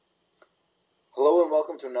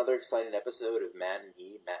welcome to another exciting episode of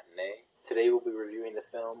Matinee Matinee. Today we'll be reviewing the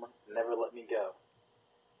film Never Let Me Go.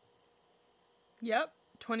 Yep,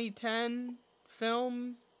 2010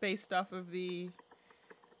 film based off of the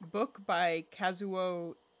book by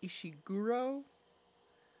Kazuo Ishiguro.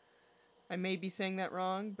 I may be saying that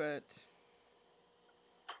wrong, but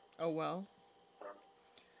oh well.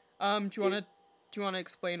 Do you want to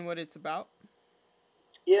explain what it's about?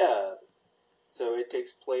 Yeah, so it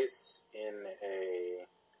takes place in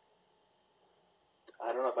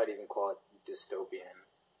I don't know if I'd even call it dystopian,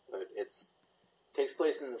 but it takes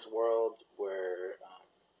place in this world where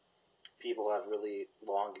people have really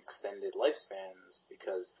long extended lifespans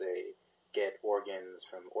because they get organs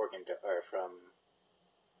from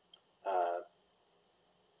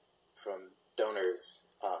donors,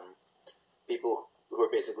 people who are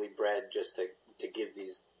basically bred just to give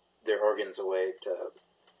their organs away to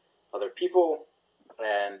other people,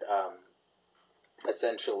 and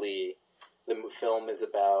essentially the film is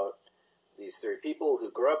about these three people who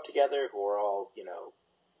grow up together, who are all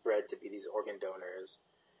bred to be these organ donors,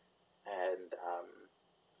 and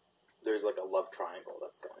there's like a love triangle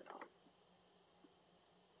that's going on.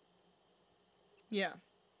 Yeah.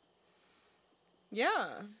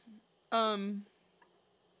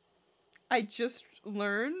 I just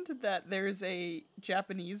learned that there's a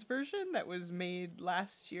Japanese version that was made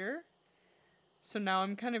last year. So now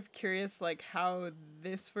I'm kind of curious, like, how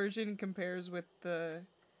this version compares with the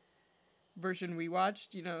version we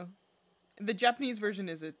watched. The Japanese version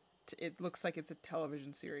it looks like it's a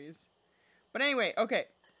television series. But anyway, okay.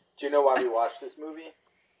 Do you know why we watched this movie?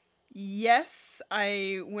 Yes,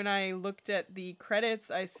 when I looked at the credits,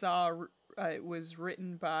 I saw it was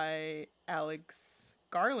written by Alex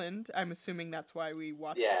Garland. I'm assuming that's why we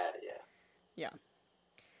watched it. Yeah. Yeah.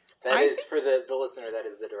 That is, for the listener, that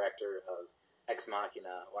is the director of Ex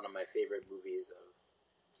Machina, one of my favorite movies of,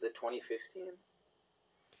 was it 2015?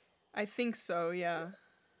 I think so, yeah.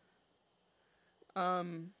 Yeah,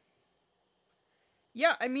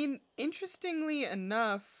 I mean, interestingly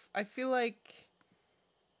enough, I feel like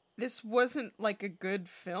this wasn't like a good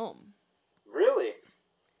film. Really?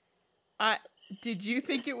 Did you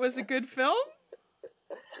think it was a good film?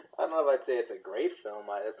 I don't know if I'd say it's a great film.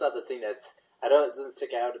 That's not the thing it doesn't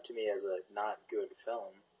stick out to me as a not good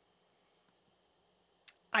film.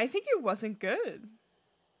 I think it wasn't good.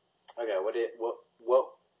 Okay,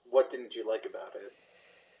 what didn't you like about it?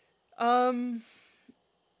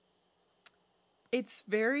 It's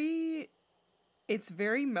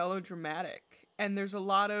very melodramatic, and there's a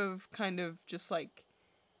lot of kind of just like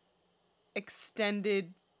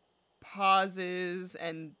extended pauses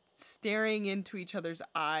and staring into each other's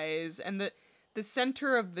eyes, and the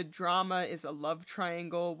center of the drama is a love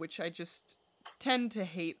triangle, which I just tend to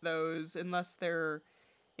hate those unless they're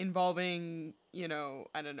involving,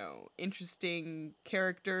 I don't know, interesting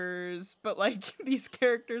characters, but like these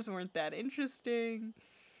characters weren't that interesting.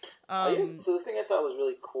 So the thing I thought was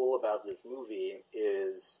really cool about this movie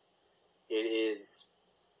is it's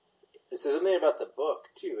something about the book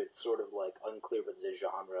too. It's sort of like unclear what the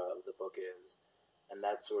genre of the book is, and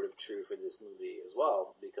that's sort of true for this movie as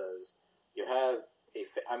well, because you have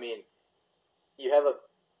you have a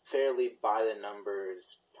fairly by the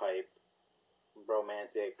numbers type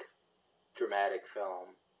romantic dramatic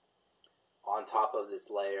film on top of this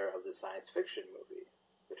layer of the science fiction movie,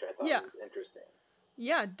 which I thought was interesting.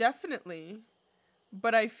 Yeah, definitely.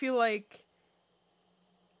 But I feel like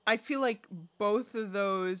both of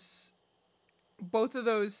those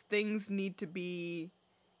things need to be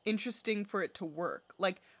interesting for it to work.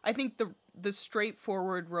 Like, I think the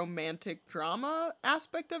straightforward romantic drama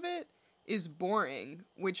aspect of it is boring,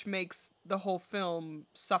 which makes the whole film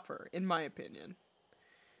suffer, in my opinion.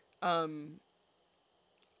 I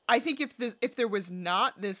think if there was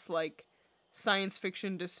not this like science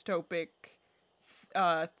fiction dystopic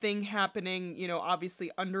thing happening,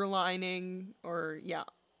 obviously underlining, or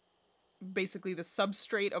basically the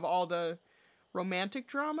substrate of all the romantic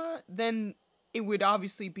drama, then it would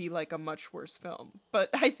obviously be like a much worse film. But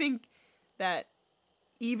I think that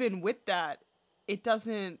even with that, it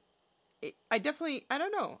doesn't. I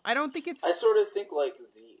don't know. I don't think it's. I sort of think like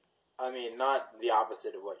not the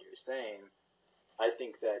opposite of what you're saying. I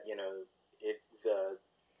think that the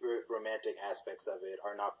romantic aspects of it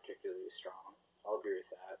are not particularly strong. I'll agree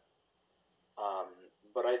with that.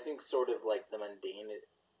 But I think sort of like the mundanity,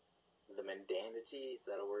 is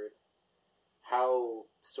that a word? How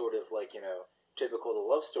sort of like typical the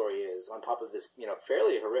love story is, on top of this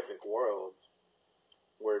fairly horrific world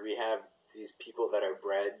where we have these people that are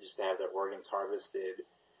bred just to have their organs harvested,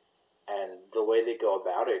 and the way they go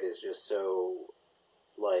about it is just so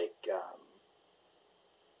like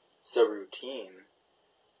so routine.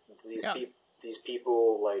 Yeah. These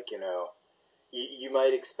people, like, you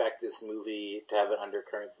might expect this movie to have an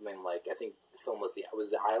undercurrent, something like, I think the film was The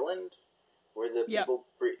Island, where the Yeah. people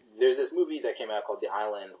there's this movie that came out called The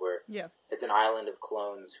Island, where Yeah. it's an island of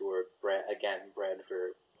clones who are bred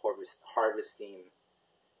for harvesting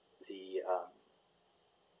the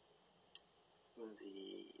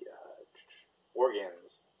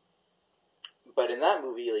organs. But in that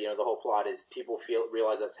movie, the whole plot is people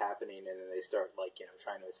realize that's happening, and then they start, like,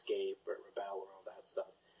 trying to escape or rebel or all that stuff.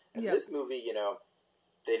 And Yeah. this movie, they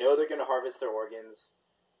know they're going to harvest their organs,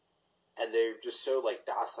 and they're just so, like,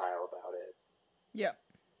 docile about it, Yeah.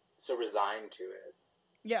 so resigned to it,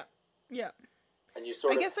 Yeah. Yeah. and you I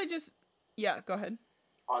sort of, guess I just yeah, go ahead.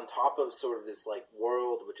 on top of sort of this, like,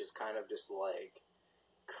 world which is kind of just, like,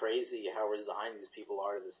 crazy how resigned these people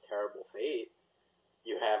are to this terrible fate.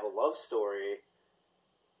 You have a love story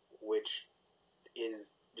which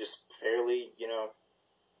is just fairly,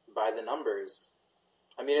 by the numbers.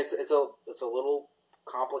 I mean, it's a little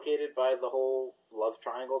complicated by the whole love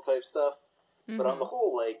triangle type stuff, but on the Mm-hmm.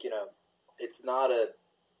 whole, like, it's not a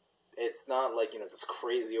it's not like, this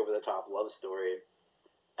crazy over the top love story,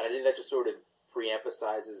 and I think that just sort of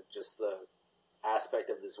pre-emphasizes just the aspect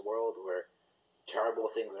of this world where terrible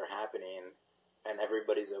things are happening and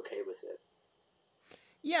everybody's okay with it.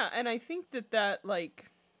 Yeah, and I think that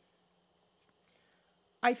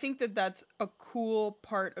that's a cool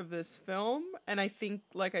part of this film, and I think,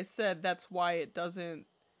 like I said, that's why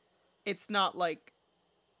it's not like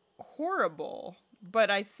horrible, but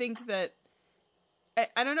I think that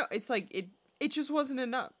I don't know, it's like it just wasn't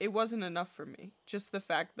enough. It wasn't enough for me. Just the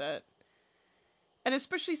fact that, and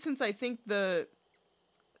especially since I think the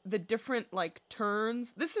different like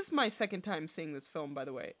turns. This is my second time seeing this film, by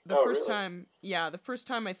the way. Oh, really? The first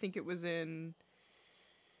time I think it must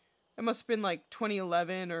have been like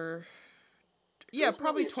 2011 or yeah, This movie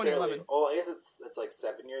probably is fairly. 2011. Oh, I guess it's like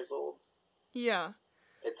 7 years old. Yeah.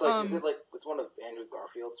 It's like, is it Um like it's one of Andrew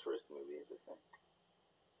Garfield's first movies? I think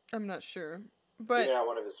I'm not sure. maybe But not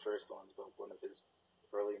one of his first ones, but one of his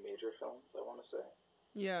early major films. I want to say.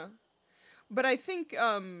 yeah. But I think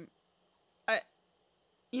I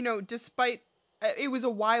despite it was a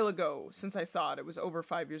while ago since I saw it. It was over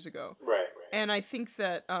 5 years ago. Right, right. And I think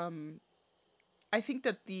that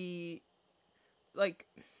the like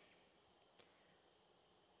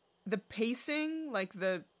the pacing, like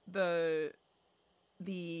the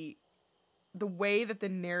the way that the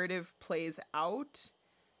narrative plays out,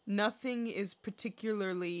 nothing is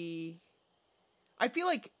particularly. I feel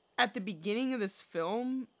like at the beginning of this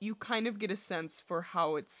film, you kind of get a sense for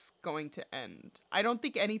how it's going to end. I don't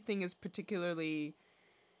think anything is particularly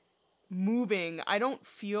moving. I don't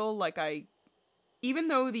feel like even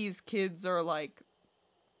though these kids are like,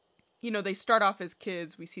 they start off as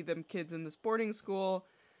kids, we see them kids in this boarding school.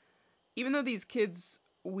 Even though these kids,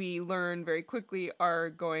 we learn very quickly,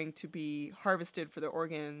 are going to be harvested for their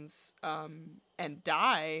organs and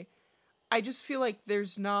die, I just feel like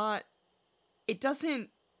there's not. It doesn't.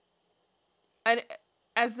 And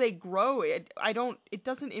as they grow, I don't. It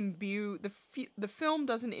doesn't imbue the film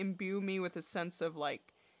doesn't imbue me with a sense of like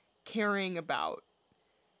caring about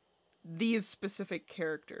these specific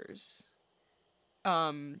characters.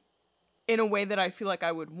 Um, in a way that I feel like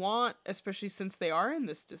I would want, especially since they are in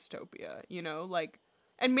this dystopia, like,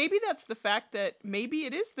 and maybe it is the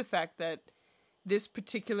fact that this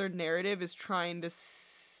particular narrative is trying to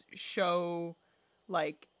show,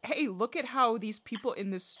 like, hey, look at how these people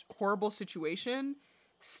in this horrible situation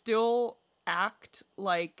still act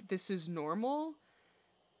like this is normal.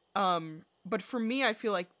 But for me, I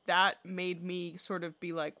feel like that made me sort of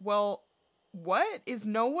be like, well, what is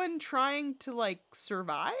no one trying to like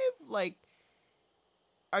survive? Like,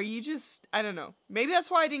 are you just, I don't know. Maybe that's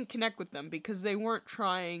why I didn't connect with them, because they weren't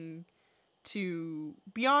trying to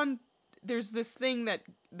beyond. There's this thing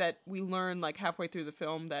that we learn like halfway through the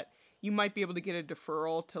film, that you might be able to get a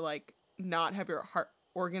deferral to like not have your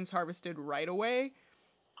organs harvested right away.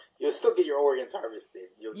 You'll still get your organs harvested.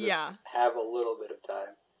 You'll just Yeah. have a little bit of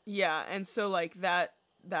time. Yeah, and so like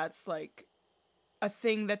that's like a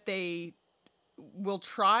thing that they will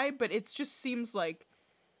try, but it just seems like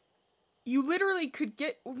you literally could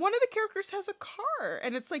get one of the characters has a car,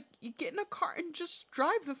 and it's like you get in a car and just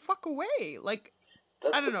drive the fuck away. Like, I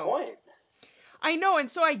That's the don't know. point. I know, and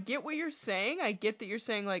so I get what you're saying. I get that you're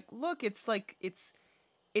saying like, look, it's like it's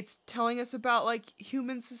telling us about like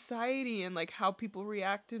human society and like how people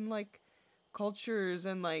react in like cultures,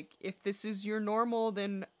 and like if this is your normal,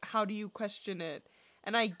 then how do you question it?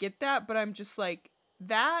 And I get that, but I'm just like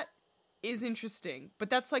that is interesting, but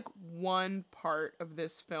that's like one part of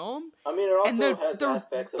this film. I mean, it And also the has the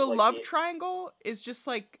aspects the of like love the. triangle is just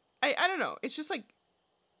like I don't know. It's just like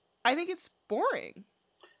I think it's boring.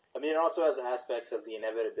 I mean, it also has aspects of the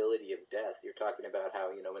inevitability of death. You're talking about how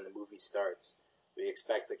when the movie starts, we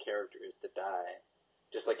expect the characters to die,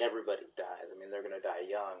 just like everybody dies. I mean, they're going to die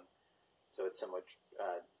young, so it's somewhat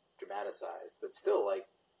dramatized, but still, like,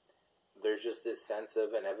 there's just this sense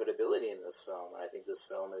of inevitability in this film, and I think this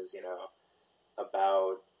film is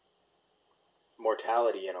about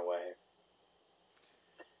mortality in a way.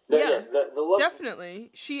 Yeah, The love.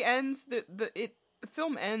 definitely. She ends the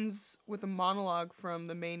film ends with a monologue from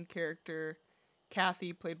the main character,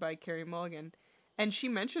 Kathy, played by Carey Mulligan, and she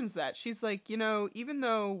mentions that she's like, even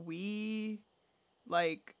though we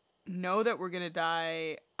like know that we're gonna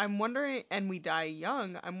die, I'm wondering, and we die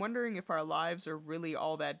young. I'm wondering if our lives are really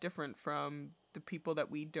all that different from the people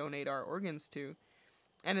that we donate our organs to.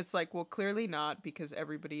 And it's like, well, clearly not, because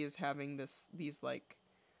everybody is having these like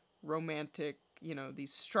romantic,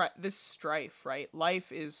 this strife, right?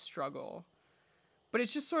 Life is struggle. But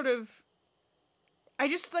it's just sort of I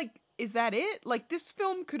just like is that it? Like this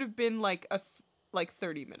film could have been like like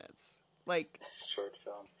 30 minutes. Like Short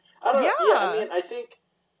film. I don't know. Yeah, I yeah. mean, I think.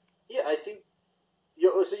 Yeah, I think.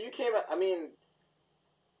 So you came. I mean,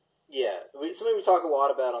 yeah, something we talk a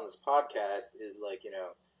lot about on this podcast is like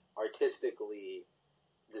artistically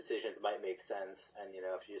decisions might make sense, and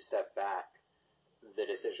if you step back, the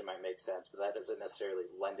decision might make sense, but that doesn't necessarily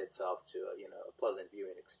lend itself to a pleasant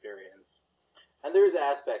viewing experience. And there's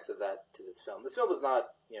aspects of that to this film. This film is not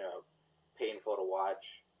painful to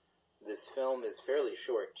watch. This film is fairly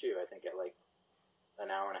short too. I think at like an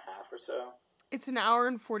hour and a half or so. It's an hour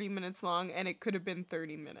and 40 minutes long, and it could have been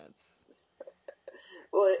 30 minutes.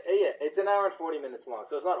 Well, yeah, it's an hour and 40 minutes long,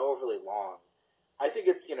 so it's not overly long. I think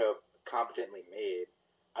it's competently made.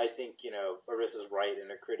 I think Arissa's right in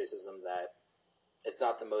her criticism that it's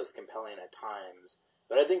not the most compelling at times,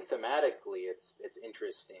 but I think thematically it's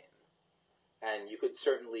interesting, and you could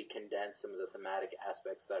certainly condense some of the thematic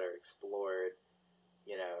aspects that are explored,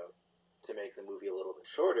 you know, to make the movie a little bit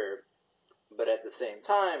shorter. But at the same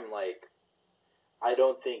time, like I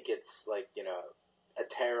don't think it's like a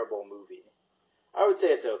terrible movie. I would say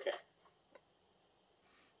it's okay.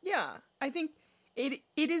 Yeah, I think it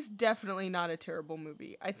is definitely not a terrible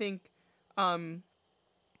movie. I think um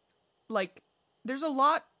like there's a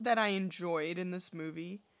lot that I enjoyed in this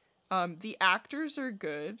movie. The actors are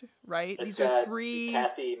good, right? It's These are got three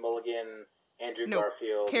Kathy Mulligan, Andrew no,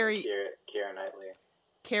 Garfield, and Carrie Keira Knightley.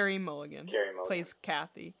 Carrie Mulligan Carrie Mulligan. plays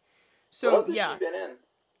Kathy. What So else has she yeah, been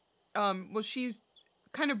in? well she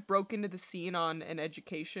kind of broke into the scene on An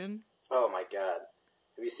Education. Oh my god.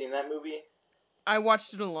 Have you seen that movie? I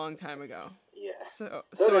watched it a long time ago. Yeah. So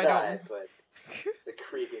So so I did don't I, but it's a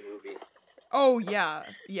creepy movie. Oh yeah,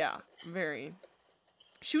 yeah, very.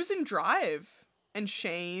 She was in Drive and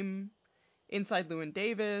Shame, Inside Llewyn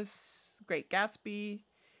Davis, Great Gatsby.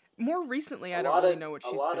 More recently, A I don't lot really of know what a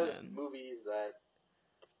she's lot been of in. movies that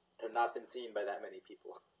have not been seen by that many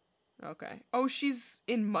people. Okay. Oh, she's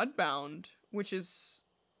in Mudbound, which is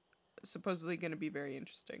supposedly going to be very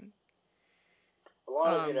interesting. A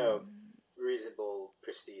lot of, Um, reasonable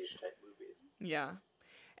prestige type movies. yeah.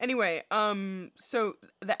 Anyway, so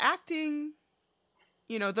the acting,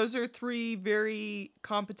 those are three very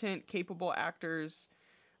competent, capable actors.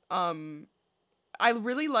 Um, I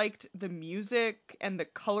really liked the music and the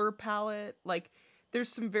color palette. Like, there's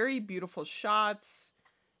some very beautiful shots,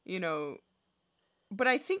 you know, but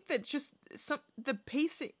I think that just the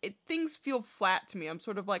pacing, things feel flat to me. I'm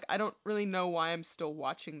sort of like, I don't really know why I'm still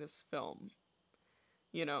watching this film,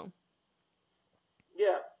 you know?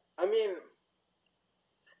 Yeah. I mean,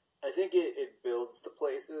 I think it builds the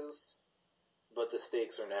places, but the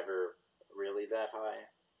stakes are never really that high.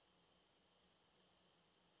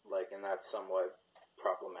 Like, and that's somewhat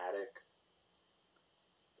problematic.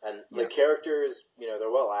 And the Yeah. characters, they're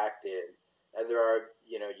well acted, and there are,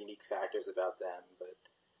 unique factors about them, but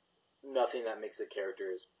nothing that makes the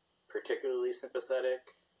characters particularly sympathetic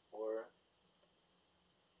or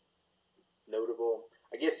notable.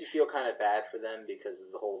 I guess you feel kind of bad for them because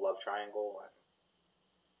of the whole love triangle,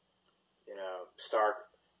 and star.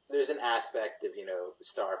 There's an aspect of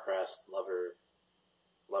star-pressed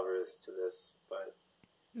lovers to this, but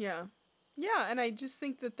Yeah. Yeah, and I just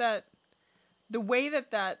think that the way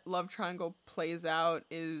that love triangle plays out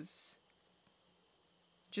is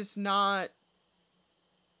just not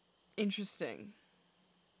interesting.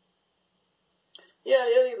 yeah,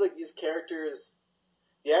 yeah. These characters,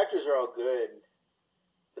 the actors are all good,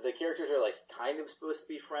 but the characters are like kind of supposed to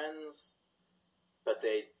be friends, but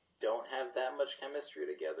they don't have that much chemistry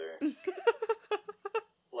together.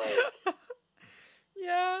 Like,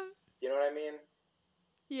 Yeah. you know what I mean?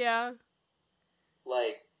 Yeah.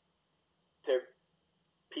 Like, they're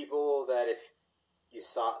people that if you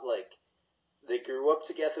saw, like, they grew up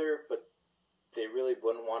together, but they really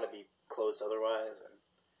wouldn't want to be close otherwise. And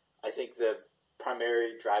I think the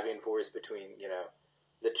primary driving force between, you know,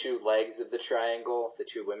 the two legs of the triangle, the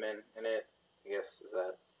two women in it, I guess, is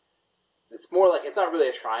that it's more like, it's not really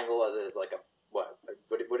a triangle as it is like a, what,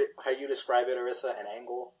 how do you describe it, Arissa? An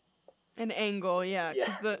angle? An angle, yeah. Yeah.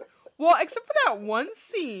 Because well, except for that one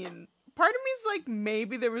scene, part of me is like,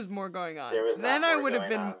 maybe there was more going on. There was Then not more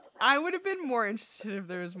going on. I would have been more interested if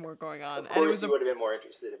there was more going on. Of course, you would have been more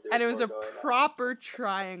interested if there was and it was more a going on. proper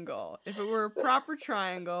triangle. If it were a proper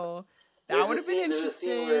triangle, that would have been interesting. There's a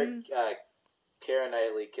scene where Keira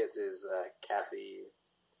Knightley kisses Kathy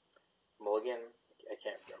Mulligan. I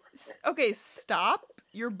can't remember. Okay, stop.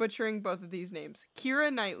 You're butchering both of these names.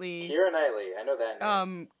 Keira Knightley. Keira Knightley, I know that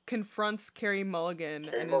name. Confronts Carey Mulligan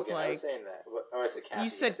Carey and Mulligan, is like, I was saying that. Oh, I said Kathy. you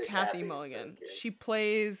said I said Kathy Mulligan. She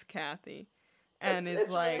plays Kathy, and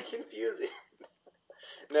it's like, really confusing.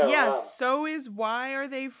 No, yeah. So is, why are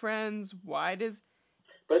they friends? Why does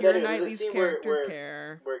but Keira anyway, there's a Knightley's scene character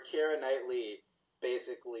care? where Keira Knightley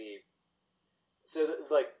basically, so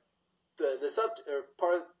like the sub or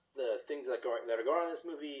part of the things that are going on in this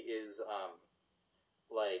movie is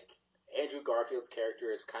like Andrew Garfield's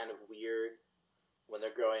character is kind of weird when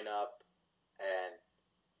they're growing up, and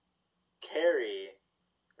Carrie,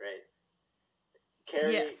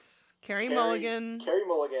 right? Yes, Carey Mulligan. Carey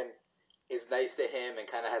Mulligan is nice to him and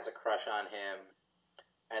kind of has a crush on him,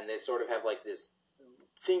 and they sort of have like this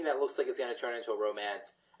thing that looks like it's going to turn into a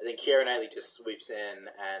romance. I think Keira Knightley just sweeps in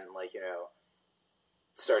and, like, you know,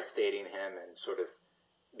 starts dating him, and sort of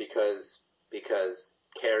because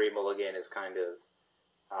Carey Mulligan is kind of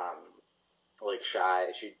like shy,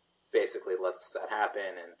 she basically lets that happen,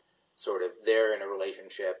 and sort of they're in a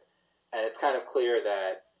relationship, and it's kind of clear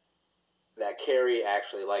that Carrie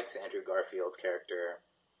actually likes Andrew Garfield's character,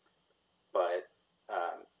 but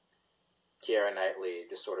Keira Knightley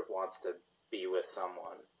just sort of wants to be with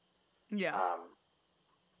someone. Yeah.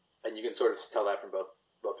 And you can sort of tell that from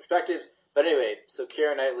both perspectives. But anyway, so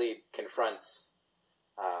Keira Knightley confronts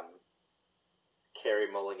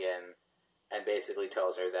Carey Mulligan and basically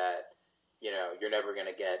tells her that, you know, you're never going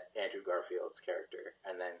to get Andrew Garfield's character.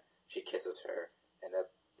 And then she kisses her in a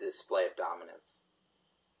display of dominance.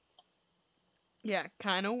 Yeah,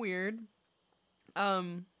 kind of weird.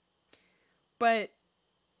 But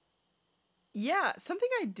yeah, something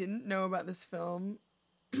I didn't know about this film,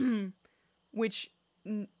 which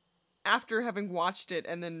after having watched it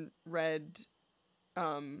and then read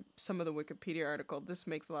some of the Wikipedia article, this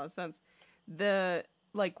makes a lot of sense.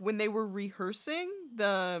 Like when they were rehearsing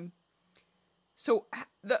the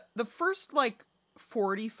first like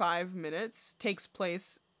 45 minutes takes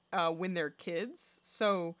place when they're kids.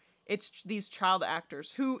 So it's these child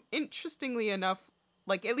actors who, interestingly enough,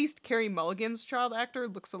 like at least Carey Mulligan's child actor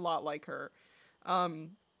looks a lot like her.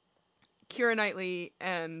 Keira Knightley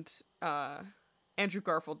and Andrew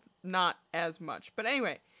Garfield not as much, but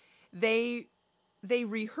anyway, they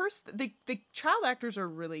rehearse the child actors are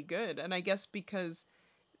really good, and I guess because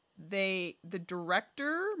the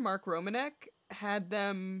director Mark Romanek had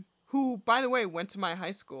them, who by the way went to my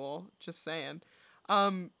high school, just saying.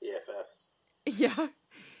 BFFs. Yeah.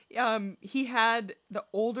 He had the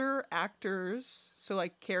older actors, so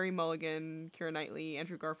like Carey Mulligan, Keira Knightley,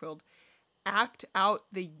 Andrew Garfield, act out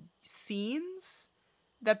the scenes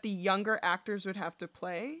that the younger actors would have to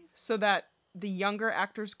play, so that the younger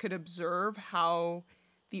actors could observe how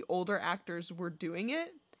the older actors were doing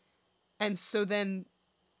it. And so then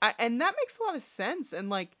and that makes a lot of sense, and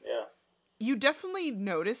like, Yeah. you definitely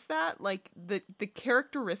notice that, like, the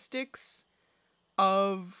characteristics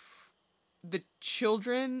of the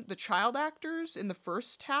child actors in the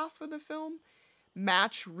first half of the film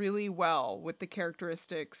match really well with the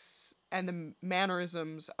characteristics and the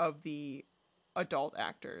mannerisms of the adult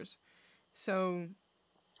actors. So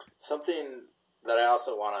Something that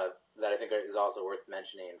I think is also worth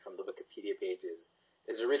mentioning from the Wikipedia pages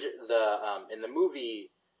is in the movie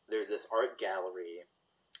there's this art gallery,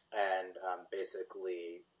 and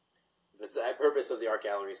basically the purpose of the art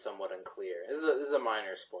gallery is somewhat unclear. This is a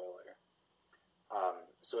minor spoiler.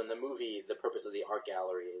 So in the movie, the purpose of the art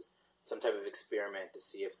gallery is some type of experiment to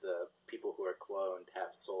see if the people who are cloned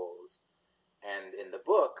have souls. And in the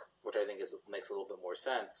book, which I think makes a little bit more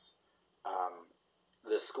sense,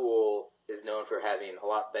 the school is known for having a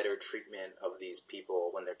lot better treatment of these people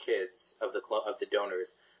when they're kids, of the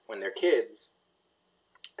donors when they're kids.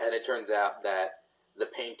 And it turns out that the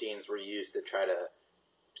paintings were used to try to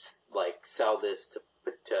like sell this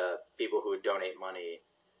to people who would donate money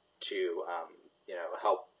to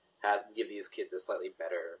help give these kids a slightly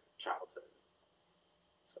better childhood.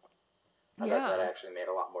 So I thought that Yeah, actually made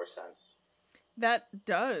a lot more sense. that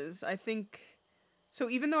does. I think so.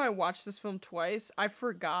 Even though I watched this film twice, I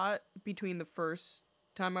forgot between the first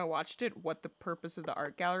time I watched it what the purpose of the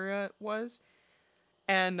art gallery was.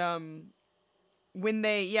 And when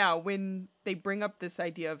they bring up this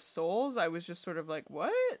idea of souls, I was just sort of like,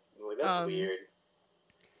 what? Like, that's Um, weird.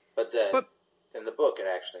 But then but in the book, it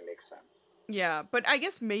actually makes sense. yeah, but I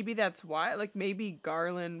guess maybe that's why. Like maybe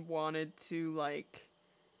Garland wanted to like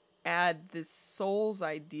add this souls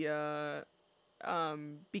idea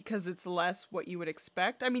because it's less what you would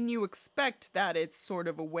expect. I mean, you expect that it's sort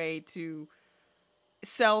of a way to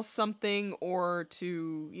sell something or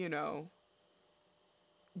to,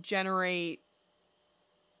 generate,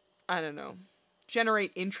 I don't know,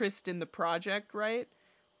 generate interest in the project, right?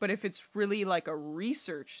 But if it's really like a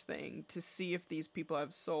research thing to see if these people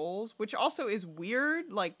have souls, which also is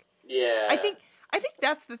weird, like I Yeah. think I think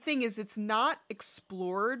that's the thing is it's not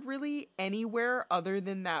explored really anywhere other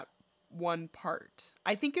than that one part.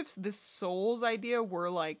 I think if this souls idea were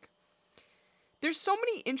like there's so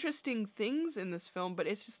many interesting things in this film, but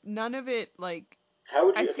it's just none of it like How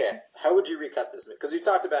would I you feel How would you recut this? Because you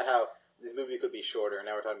talked about how this movie could be shorter, and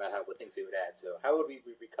now we're talking about what things we would add. So how would we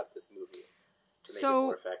recut this movie to make it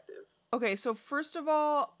more so effective? okay, so first of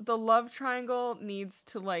all, the love triangle needs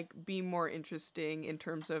to like be more interesting in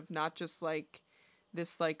terms of not just like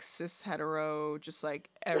this like cis hetero, just like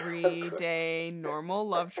Of course. everyday normal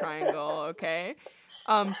love triangle, okay?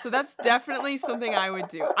 So that's definitely something I would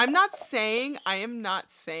do. I am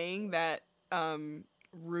not saying that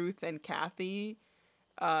Ruth and Kathy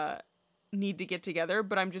uh need to get together,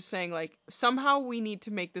 but I'm just saying like somehow we need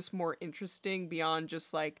to make this more interesting beyond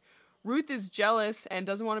just like Ruth is jealous and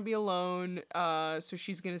doesn't want to be alone, so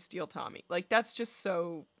she's gonna steal Tommy. Like that's just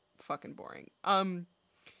so fucking boring.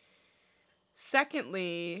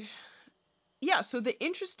 Secondly, yeah, so the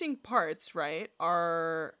interesting parts, right,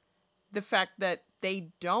 are the fact that they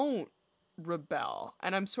don't rebel.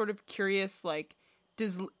 And I'm sort of curious, like,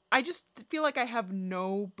 does I just feel like I have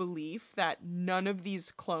no belief that none of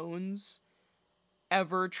these clones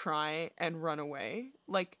ever try and run away.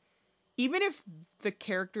 Like, even if the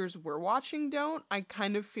characters we're watching don't, I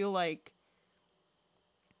kind of feel like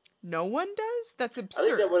no one does. That's I think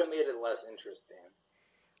that would absurd. have made it less interesting.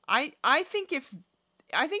 I think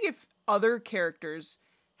if other characters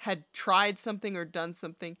had tried something or done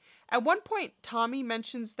something, at one point Tommy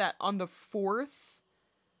mentions that on the fourth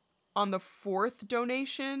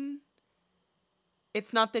donation,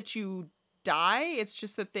 it's not that you die, it's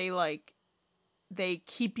just that they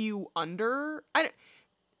keep you under.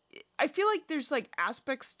 I feel like there's like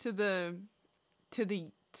aspects to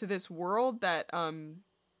this world that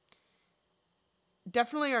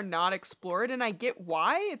definitely are not explored, and I get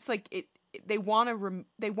why. It's like they want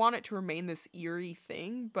they want it to remain this eerie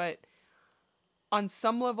thing, but on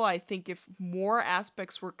some level I think if more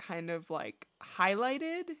aspects were kind of like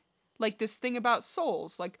highlighted, like this thing about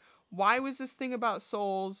souls, like why was this thing about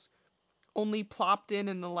souls only plopped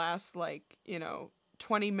in the last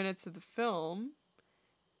 20 minutes of the film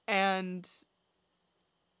and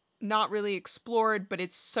not really explored, but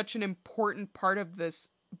it's such an important part of this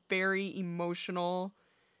very emotional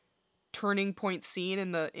turning point scene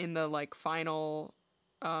in the like final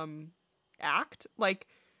um act. Like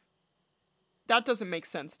that doesn't make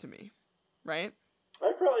sense to me, right?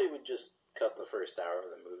 I probably would just cut the first hour of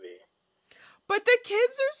the movie. But the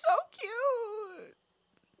kids are so cute.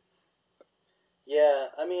 Yeah,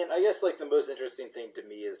 I mean, I guess like the most interesting thing to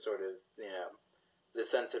me is sort of the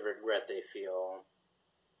sense of regret they feel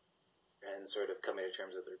and sort of coming to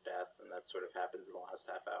terms with their death, and that sort of happens in the last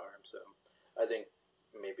half hour. So I think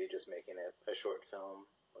maybe just making it a short film,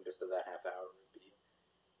 or just of that half hour, would be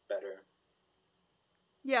better.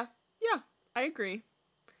 Yeah, yeah, I agree.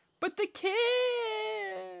 But the kids.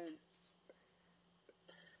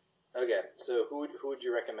 Okay, so who would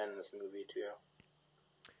you recommend this movie to?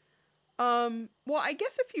 Well, I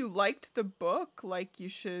guess if you liked the book, like you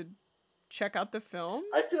should check out the film.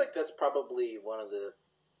 I feel like that's probably one of the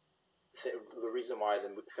reason why the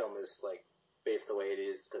film is like based the way it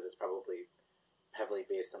is, because it's probably heavily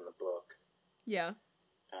based on the book. Yeah.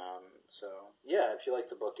 So yeah, if you like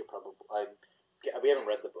the book, you probably we haven't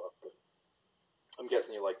read the book, but I'm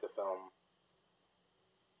guessing you like the film.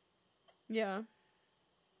 Yeah.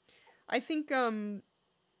 I think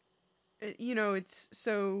it's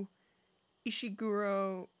so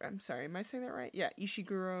Ishiguro, I'm sorry, am I saying that right? Yeah,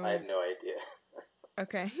 I have Ishiguro. no idea.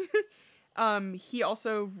 Okay. He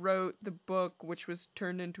also wrote the book, which was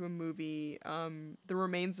turned into a movie, The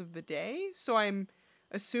Remains of the Day. So I'm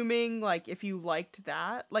assuming, like, if you liked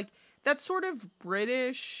that, like, that sort of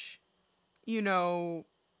British, you know,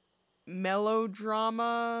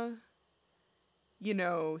 melodrama,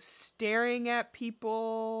 staring at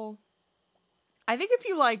people. I think if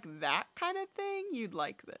you like that kind of thing, you'd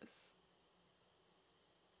like this.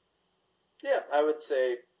 Yeah, I would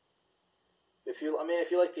say if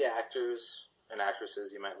you like the actors and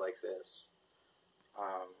actresses, you might like this.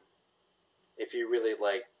 Um, if you really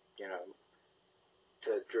like, you know,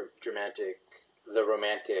 the the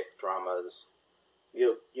romantic dramas,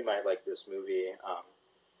 you might like this movie.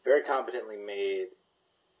 Very competently made,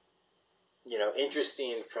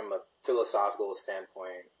 interesting from a philosophical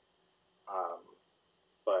standpoint, um,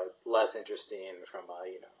 but less interesting from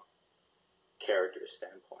a character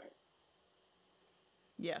standpoint.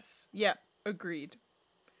 Yes. Yeah. Agreed.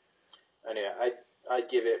 Anyway, I'd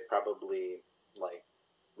give it probably like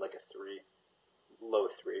a 3, low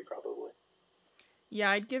 3 probably. Yeah,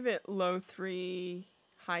 I'd give it low 3,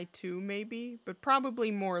 high 2 maybe, but probably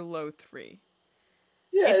more low 3.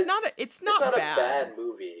 Yeah, It's it's not not a bad. bad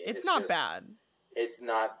movie. It's It's not just bad. it's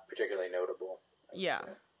not particularly notable, I would Yeah.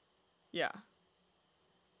 say. Yeah.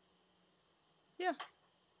 Yeah.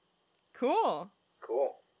 Cool.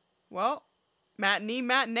 Cool. Well,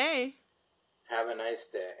 matinee. Have a nice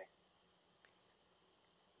day.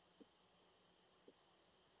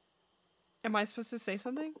 Am I supposed to say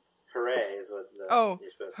something? Hooray is what Oh, you're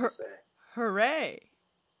supposed to hur- say. hooray.